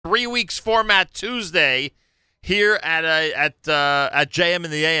3 weeks format Tuesday here at JM in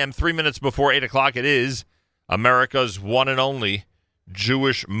the AM. 3 minutes before 8 o'clock, it is America's one and only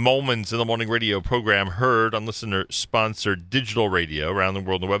Jewish Moments in the Morning radio program, heard on listener-sponsored digital radio around the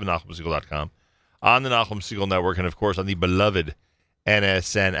world on the web at NachumSegal.com, on the Nachum Segal Network, and, of course, on the beloved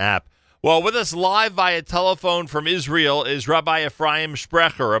NSN app. Well, with us live via telephone from Israel is Rabbi Ephraim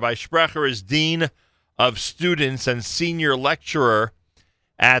Sprecher. Rabbi Sprecher is Dean of Students and Senior Lecturer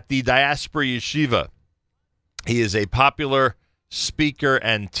at the Diaspora Yeshiva. He is a popular speaker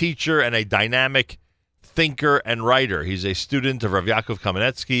and teacher and a dynamic thinker and writer. He's a student of Rav Yaakov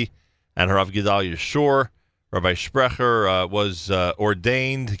Kamenetsky and Rav Gedalia Shor. Rabbi Sprecher was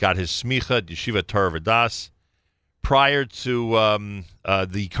ordained, got his smicha at Yeshiva Torah Vodaas. Prior to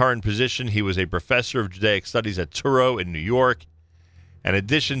the current position, he was a professor of Judaic Studies at Touro in New York. In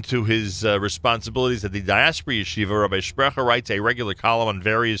addition to his responsibilities at the Diaspora Yeshiva, Rabbi Sprecher writes a regular column on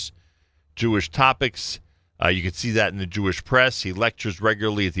various Jewish topics. You can see that in the Jewish press. He lectures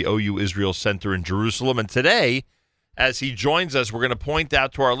regularly at the OU Israel Center in Jerusalem. And today, as he joins us, we're going to point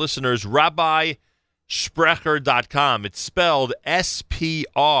out to our listeners RabbiSprecher.com. It's spelled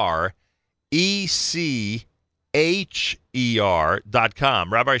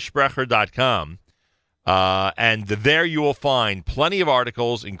SPRECHER.com. RabbiSprecher.com. And there you will find plenty of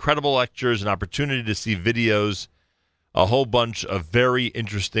articles, incredible lectures, an opportunity to see videos, a whole bunch of very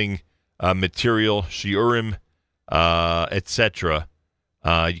interesting material, shiurim, etc.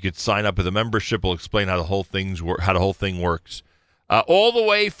 You could sign up with a membership. We'll explain how the whole thing works. All the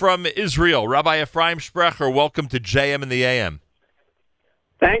way from Israel, Rabbi Ephraim Sprecher, welcome to JM in the AM.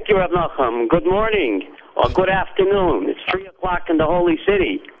 Thank you, Rav Nachum. Good morning or good afternoon. It's 3 o'clock in the Holy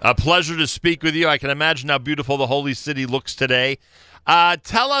City. A pleasure to speak with you. I can imagine how beautiful the Holy City looks today.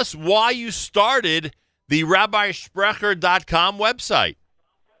 Tell us why you started the RabbiSprecher.com website.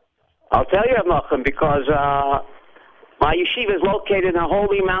 I'll tell you, Rav Nachum, because my yeshiva is located in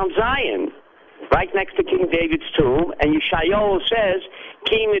holy Mount Zion, right next to King David's tomb, and Yeshayahu says,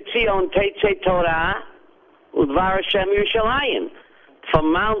 Ki mitzion tetzei Torah udvar Hashem Yerushalayim.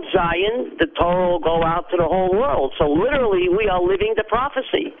 From Mount Zion, the Torah will go out to the whole world. So literally, we are living the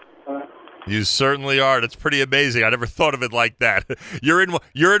prophecy. You certainly are. That's pretty amazing. I never thought of it like that. You're in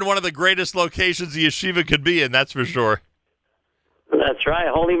one of the greatest locations the yeshiva could be in, that's for sure. That's right.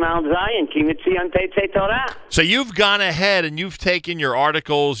 Holy Mount Zion. Ki mitzion tetzei Torah. So you've gone ahead and you've taken your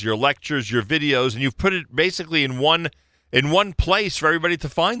articles, your lectures, your videos, and you've put it basically in one place for everybody to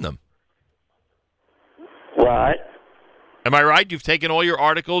find them. What? Am I right? You've taken all your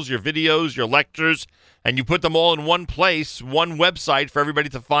articles, your videos, your lectures, and you put them all in one place, one website for everybody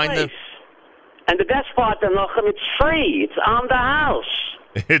to find them. And the best part, Nachum, it's free. It's on the house.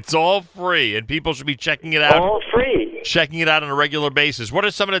 It's all free, and people should be checking it out. All free. Checking it out on a regular basis. What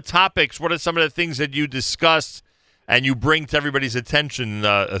are some of the topics? What are some of the things that you discuss and you bring to everybody's attention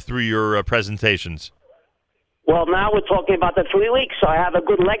through your presentations? Well, now we're talking about the 3 weeks, so I have a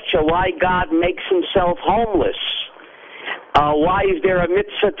good lecture, Why God Makes Himself Homeless. Why is there a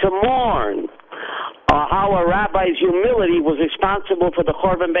mitzvah to mourn? How a rabbi's humility was responsible for the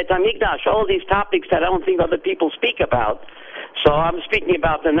Chorban Beit HaMikdash. All these topics that I don't think other people speak about. So I'm speaking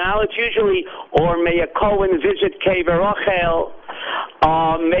about them now. It's usually, or may a Kohen visit Kever Rochel.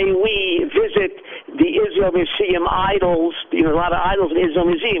 May we visit the Israel Museum idols. You know, a lot of idols in Israel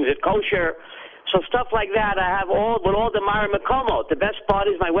Museum. Is it kosher? So stuff like that, I have all the Mara Makomot. The best part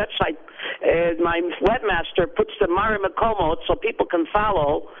is my website. My webmaster puts the Mara Makomot so people can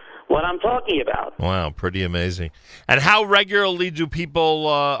follow what I'm talking about. Wow, pretty amazing. And how regularly do people,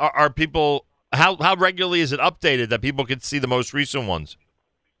 how regularly is it updated that people can see the most recent ones?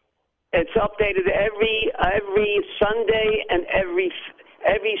 It's updated every Sunday and every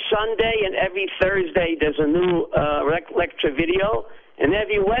Sunday and every Thursday there's a new lecture video. And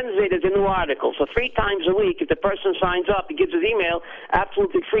every Wednesday, there's a new article. So 3 times a week, if the person signs up, he gives his email,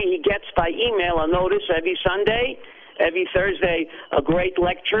 absolutely free. He gets by email a notice every Sunday, every Thursday, a great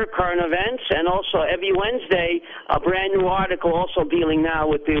lecture, current events, and also every Wednesday, a brand new article also dealing now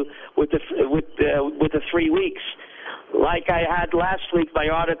with the 3 weeks. Like I had last week, my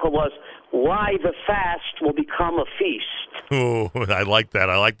article was Why the Fast Will Become a Feast. Oh, I like that.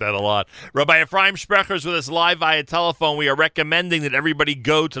 I like that a lot. Rabbi Ephraim Sprecher is with us live via telephone. We are recommending that everybody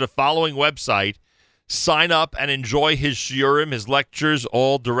go to the following website, sign up, and enjoy his shiurim, his lectures,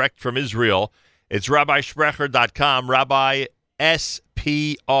 all direct from Israel. It's RabbiSprecher.com,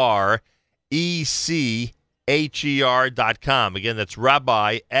 RabbiSprecher.com. Again, that's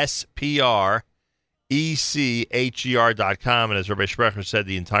RabbiSprecher.com. ECHER.com, and as Rabbi Sprecher said,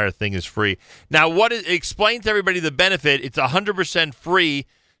 the entire thing is free. Now, explain to everybody the benefit. It's 100% free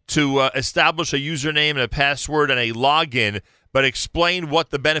to establish a username and a password and a login, but explain what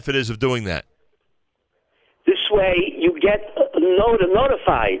the benefit is of doing that. This way, you get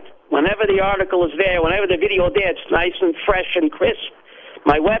notified whenever the article is there, whenever the video is there. It's nice and fresh and crisp.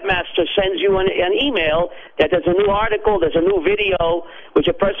 My webmaster sends you an email that there's a new article, there's a new video, which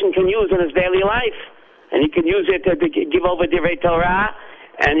a person can use in his daily life. And he can use it to give over Divrei Torah,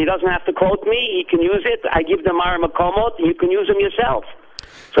 and he doesn't have to quote me. He can use it. I give them Mar Makomot, and you can use them yourself.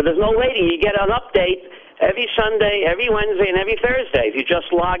 So there's no waiting. You get an update every Sunday, every Wednesday, and every Thursday. If you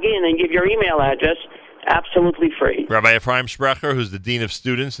just log in and give your email address, absolutely free. Rabbi Ephraim Sprecher, who's the Dean of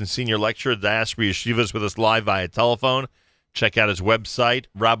Students and Senior Lecturer at Diaspora Yeshiva, is with us live via telephone. Check out his website,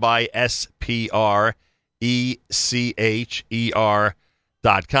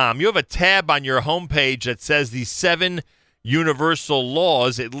 RabbiSprecher.com. You have a tab on your homepage that says the 7 universal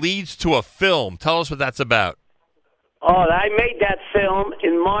laws. It leads to a film. Tell us what that's about. Oh, I made that film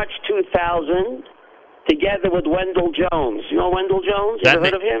in March 2000 together with Wendell Jones. You know Wendell Jones? You ever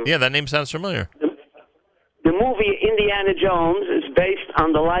heard of him? Yeah, that name sounds familiar. The movie Indiana Jones is based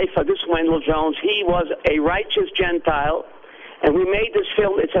on the life of this Wendell Jones. He was a righteous Gentile, and we made this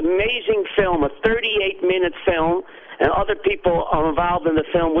film. It's an amazing film, a 38-minute film, and other people are involved in the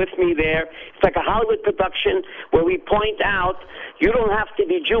film with me there. It's like a Hollywood production where we point out you don't have to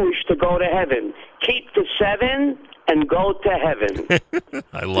be Jewish to go to heaven. Keep the 7 and go to heaven.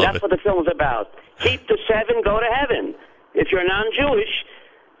 I love That's what the film is about. Keep the 7, go to heaven. If you're non-Jewish,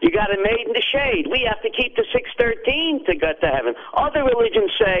 you got it made in the shade. We have to keep the 613 to get to heaven. Other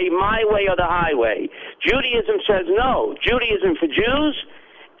religions say my way or the highway. Judaism says no. Judaism for Jews,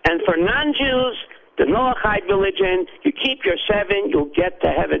 and for non-Jews, the Noahide religion, you keep your 7, you'll get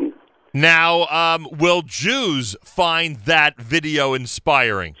to heaven. Now, will Jews find that video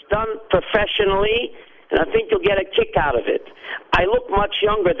inspiring? It's done professionally, and I think you'll get a kick out of it. I look much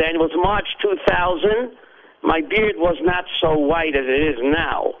younger then. It was March 2000. My beard was not so white as it is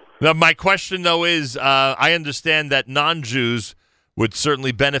now. Now, my question, though, is I understand that non-Jews would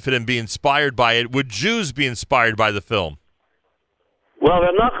certainly benefit and be inspired by it. Would Jews be inspired by the film? Well,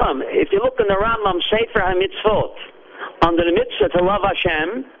 Reb Nachum, if you look in the Rambam Sefer HaMitzvot, under the mitzvah to love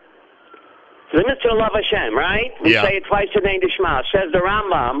Hashem, the mitzvah to love Hashem, right? We say it twice a day in the Shema. Says the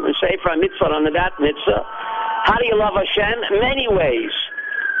Rambam, in Sefer HaMitzvot, under that mitzvah, how do you love Hashem? Many ways.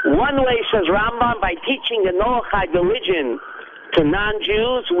 One way, says Rambam, by teaching the Noahide religion to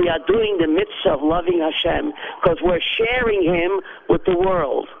non-Jews, we are doing the mitzvah of loving Hashem, because we're sharing Him with the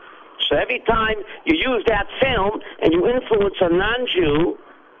world. So every time you use that film and you influence a non-Jew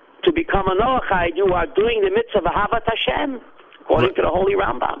to become a Noahide, you are doing the mitzvah of Ahavat Hashem, according to the Holy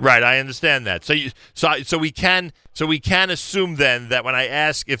Rambam. Right, I understand that. So we can assume then that when I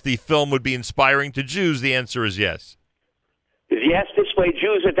ask if the film would be inspiring to Jews, the answer is yes. Yes, this way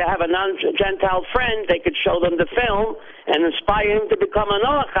Jews, if they have a non-Gentile friend, they could show them the film and inspire him to become a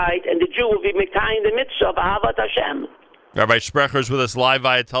Noahide, and the Jew will be mekayim the mitzvah of Ahavat Hashem. Rabbi Sprecher is with us live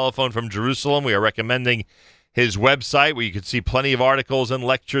via telephone from Jerusalem. We are recommending his website where you can see plenty of articles and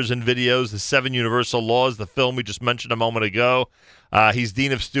lectures and videos, the 7 Universal Laws, the film we just mentioned a moment ago. He's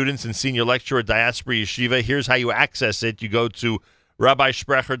Dean of Students and Senior Lecturer at Diaspora Yeshiva. Here's how you access it. You go to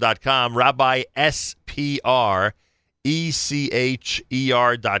RabbiSprecher.com, Rabbi SPRECHER.com,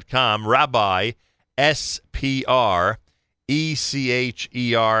 Rabbi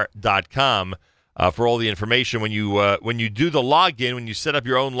SPRECHER.com for all the information. When you do the login, when you set up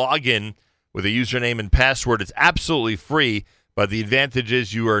your own login with a username and password, it's absolutely free, but the advantage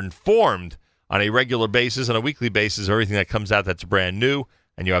is you are informed on a regular basis, on a weekly basis, of everything that comes out that's brand new,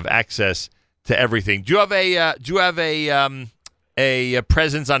 and you have access to everything. Do you have a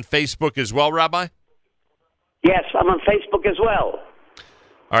presence on Facebook as well, Rabbi? Yes, I'm on Facebook as well.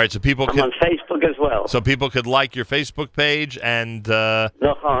 All right, so I'm on Facebook as well. So people could like your Facebook page and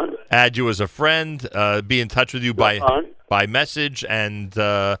add you as a friend, be in touch with you by message, and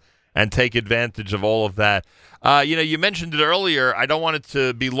take advantage of all of that. You mentioned it earlier. I don't want it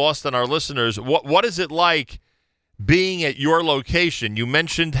to be lost on our listeners. What is it like being at your location? You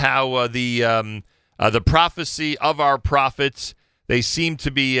mentioned how the prophecy of our prophets, they seem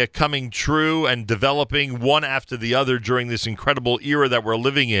to be coming true and developing one after the other during this incredible era that we're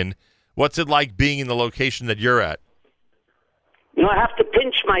living in. What's it like being in the location that you're at? I have to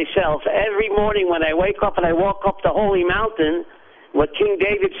pinch myself every morning when I wake up and I walk up the holy mountain. What King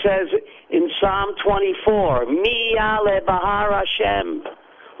David says in Psalm 24, Mi ale bahar Hashem.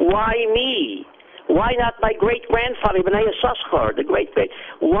 Why me? Why not my great-grandfather, Bnei Yisachar, the great-great?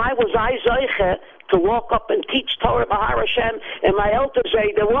 Why was I Zoiche to walk up and teach Torah Bahar Hashem, and my elders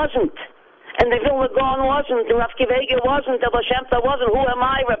say there wasn't? And the Vilna Gaon wasn't, the Rav Kivege wasn't, the Baal Shem Tov wasn't. Who am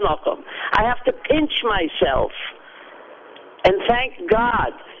I, Reb Nachum? I have to pinch myself. And thank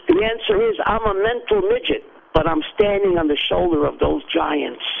God, the answer is I'm a mental midget, but I'm standing on the shoulder of those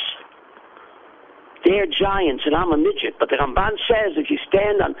giants. They're giants, and I'm a midget. But the Ramban says if you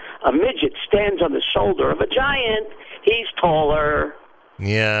stand on, a midget stands on the shoulder of a giant, he's taller.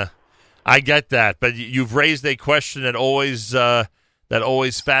 Yeah, I get that. But you've raised a question that always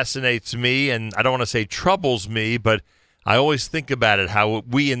fascinates me, and I don't want to say troubles me, but I always think about it, how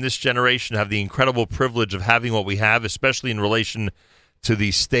we in this generation have the incredible privilege of having what we have, especially in relation to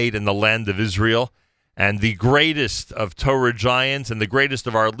the state and the land of Israel. And the greatest of Torah giants and the greatest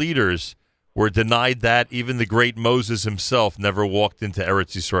of our leaders were denied that. Even the great Moses himself never walked into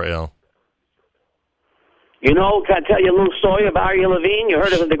Eretz Yisrael. You know, can I tell you a little story about Aryeh Levine? You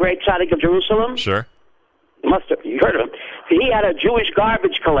heard of him, the great tzaddik of Jerusalem? Sure. You heard of him. He had a Jewish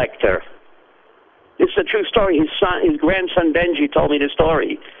garbage collector. This is a true story. His grandson Benji told me the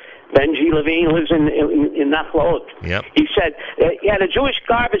story. Benji Levine lives in Nachlaot. Yep. He said he had a Jewish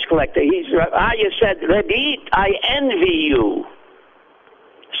garbage collector. Aryeh said, Rebbe, I envy you.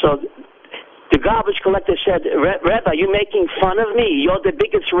 So the garbage collector said, Rebbe, are you making fun of me? You're the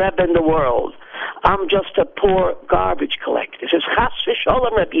biggest Rebbe in the world. I'm just a poor garbage collector. He says, Chas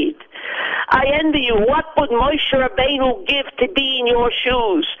v'sholem, Rebbe. I envy you. What would Moshe Rabbeinu give to be in your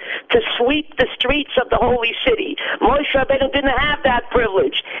shoes, to sweep the streets of the holy city? Moshe Rabbeinu didn't have that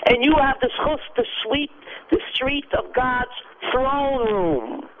privilege, and you have the schus to sweep the street of God's throne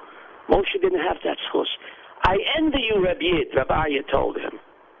room. Moshe didn't have that schus. I envy you, Rabbi Aryeh told him.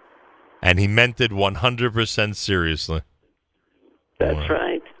 And he meant it 100% seriously. That's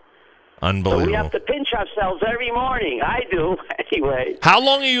right. Unbelievable. So we have to pinch ourselves every morning. I do, anyway. How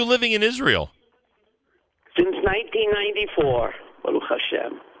long are you living in Israel? Since 1994, Baruch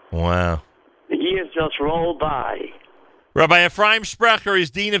Hashem. Wow. The years just roll by. Rabbi Ephraim Sprecher is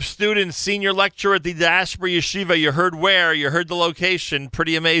Dean of Students, Senior Lecturer at the Diaspora Yeshiva. You heard where, you heard the location,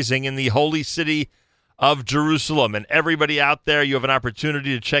 pretty amazing, in the holy city of Jerusalem. And everybody out there, you have an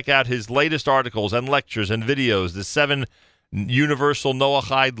opportunity to check out his latest articles and lectures and videos, the 7 Universal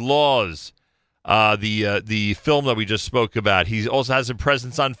Noahide Laws, the film that we just spoke about. He also has a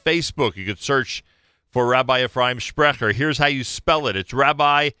presence on Facebook. You could search for Rabbi Ephraim Sprecher. Here's how you spell it. It's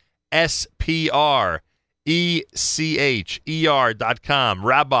Rabbi SPRECHER.com.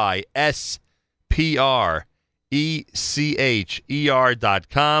 Rabbi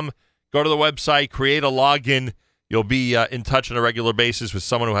SPRECHER.com. Go to the website, create a login. You'll be in touch on a regular basis with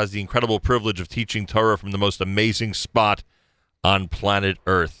someone who has the incredible privilege of teaching Torah from the most amazing spot on planet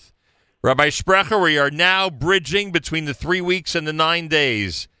Earth. Rabbi Sprecher, we are now bridging between the 3 weeks and the 9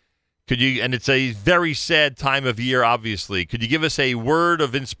 days. And it's a very sad time of year, obviously. Could you give us a word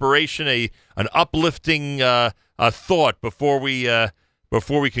of inspiration, an uplifting thought before we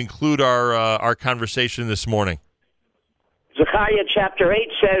conclude our conversation this morning? Zechariah chapter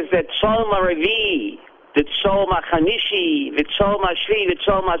 8 says that Tzom HaRevi, V'Tzom HaChamishi, V'Tzom HaShvi,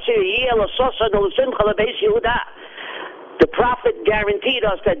 V'Tzom HaSiri, Yeh L'Sosa L'Simcha L'Beis Yehuda. The prophet guaranteed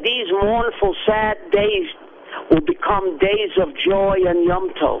us that these mournful, sad days will become days of joy and Yom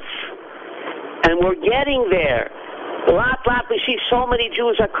Tov. And we're getting there. Lot, we see so many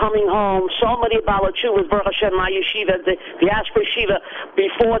Jews are coming home, so many Baal Teshuvos, Baruch Hashem, my yeshiva, the Diaspora Yeshiva.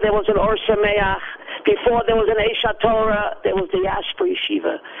 Before there was an Or Sameach, before there was an Eish HaTorah, there was the Diaspora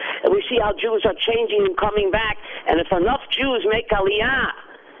Yeshiva. And we see how Jews are changing and coming back. And if enough Jews make Aliyah,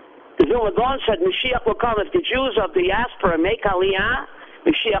 the Vilna Gaon said Mashiach will come. If the Jews of the diaspora make Aliyah,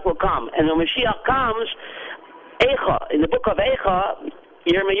 Mashiach will come. And when Mashiach comes, Eicha, in the book of Eicha,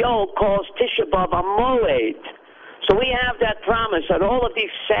 Yirmiyahu calls Tisha B'Av a Moed. So we have that promise that all of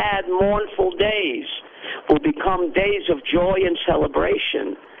these sad, mournful days will become days of joy and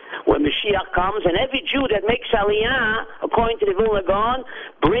celebration when Mashiach comes. And every Jew that makes Aliyah, according to the Vilna Gaon,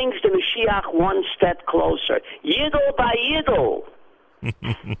 brings the Mashiach one step closer. Yidol by Yidol.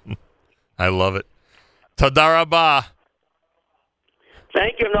 I love it. Toda Rabah.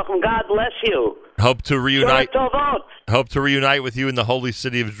 Thank you, Nachum. God bless you. Hope to reunite with you in the holy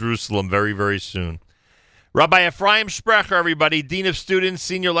city of Jerusalem very, very soon. Rabbi Ephraim Sprecher, everybody, Dean of Students,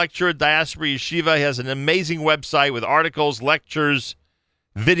 Senior Lecturer at Diaspora Yeshiva. He has an amazing website with articles, lectures,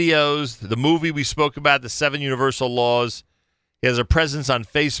 videos, the movie we spoke about, the 7 Universal Laws. He has a presence on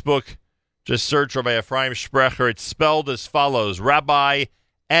Facebook. Just search Rabbi Ephraim Sprecher. It's spelled as follows, Rabbi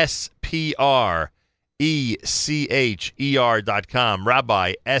SPRECHER.com.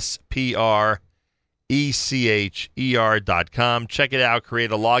 Rabbi SPRECHER.com. Check it out.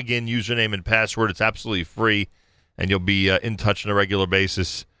 Create a login, username, and password. It's absolutely free, and you'll be in touch on a regular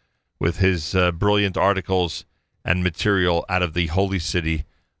basis with his brilliant articles and material out of the holy city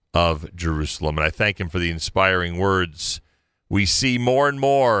of Jerusalem. And I thank him for the inspiring words. We see more and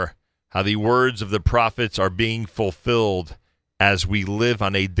more how the words of the prophets are being fulfilled as we live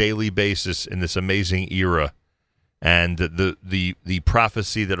on a daily basis in this amazing era. And the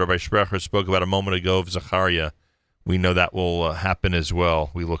prophecy that Rabbi Sprecher spoke about a moment ago of Zechariah, we know that will happen as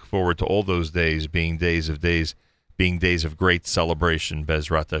well. We look forward to all those days being days of great celebration,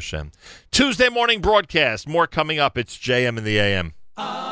 Bezrat Hashem. Tuesday morning broadcast. More coming up. It's JM in the AM.